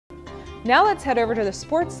Now let's head over to the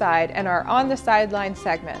sports side and our On the Sideline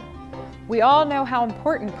segment. We all know how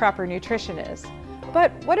important proper nutrition is.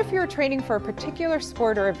 But what if you're training for a particular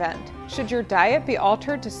sport or event? Should your diet be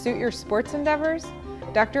altered to suit your sports endeavors?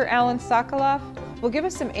 Dr. Alan Sokoloff will give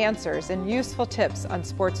us some answers and useful tips on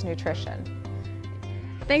sports nutrition.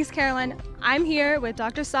 Thanks, Carolyn. I'm here with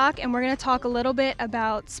Dr. Sok, and we're going to talk a little bit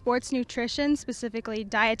about sports nutrition, specifically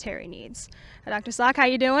dietary needs. Dr. Sok, how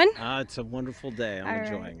you doing? It's a wonderful day. I'm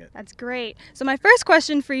enjoying it. That's great. So my first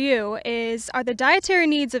question for you is, are the dietary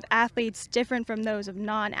needs of athletes different from those of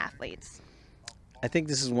non-athletes? I think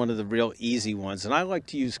this is one of the real easy ones, and I like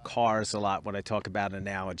to use cars a lot when I talk about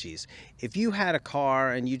analogies. If you had a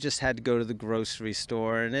car and you just had to go to the grocery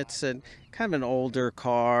store, and it's kind of an older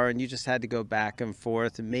car, and you just had to go back and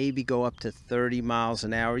forth and maybe go up to 30 miles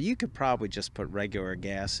an hour, you could probably just put regular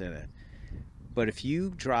gas in it. But if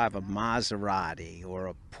you drive a Maserati or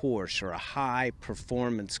a Porsche or a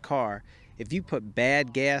high-performance car, if you put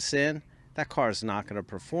bad gas in, that car is not going to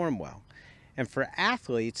perform well. And for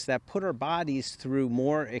athletes that put our bodies through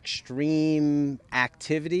more extreme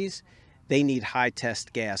activities, they need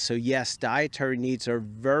high-test gas. So yes, dietary needs are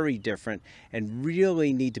very different and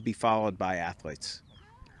really need to be followed by athletes.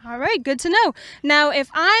 All right, good to know. Now, if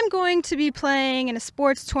I'm going to be playing in a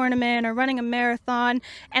sports tournament or running a marathon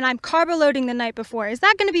and I'm carbo loading the night before, is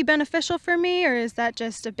that going to be beneficial for me, or is that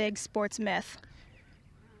just a big sports myth?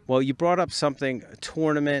 Well, you brought up something, a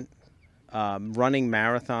tournament, running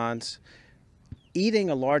marathons. Eating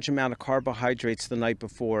a large amount of carbohydrates the night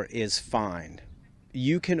before is fine.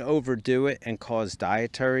 You can overdo it and cause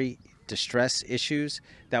dietary distress issues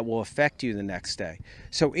that will affect you the next day.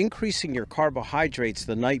 So increasing your carbohydrates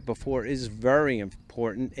the night before is very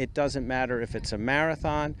important. It doesn't matter if it's a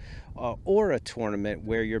marathon or a tournament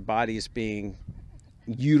where your body is being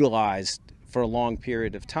utilized for a long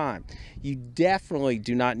period of time. You definitely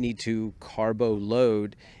do not need to carbo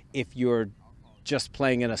load if you're just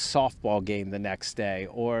playing in a softball game the next day,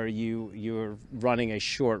 or you're running a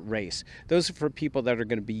short race. Those are for people that are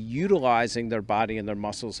going to be utilizing their body and their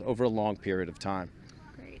muscles over a long period of time.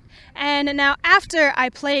 Great. And now after I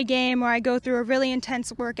play a game or I go through a really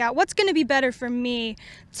intense workout, what's going to be better for me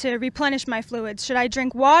to replenish my fluids? Should I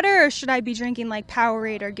drink water, or should I be drinking like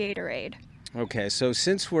Powerade or Gatorade? Okay, so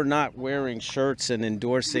since we're not wearing shirts and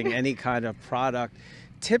endorsing any kind of product,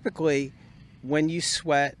 typically when you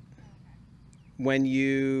sweat, when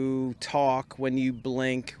you talk, when you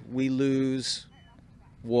blink, we lose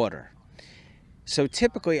water. So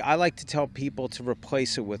typically, I like to tell people to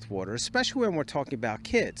replace it with water, especially when we're talking about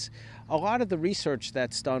kids. A lot of the research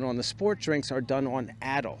that's done on the sport drinks are done on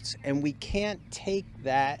adults, and we can't take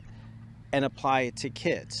that and apply it to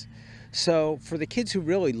kids. So for the kids who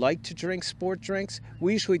really like to drink sport drinks,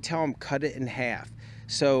 we usually tell them cut it in half.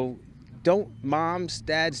 So moms,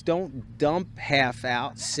 dads, don't dump half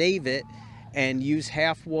out, save it, and use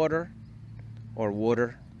half water,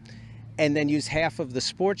 and then use half of the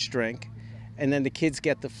sports drink, and then the kids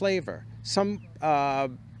get the flavor. Some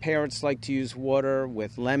parents like to use water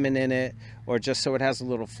with lemon in it, or just so it has a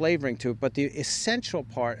little flavoring to it, but the essential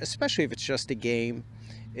part, especially if it's just a game,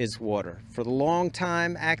 is water. For the long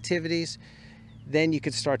time activities, then you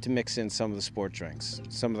could start to mix in some of the sport drinks,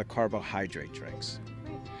 some of the carbohydrate drinks.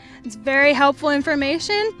 It's very helpful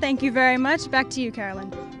information. Thank you very much. Back to you,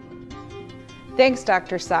 Carolyn. Thanks,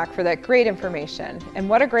 Dr. Sok, for that great information, and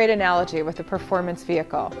what a great analogy with a performance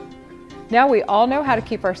vehicle. Now we all know how to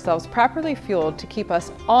keep ourselves properly fueled to keep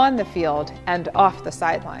us on the field and off the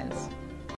sidelines.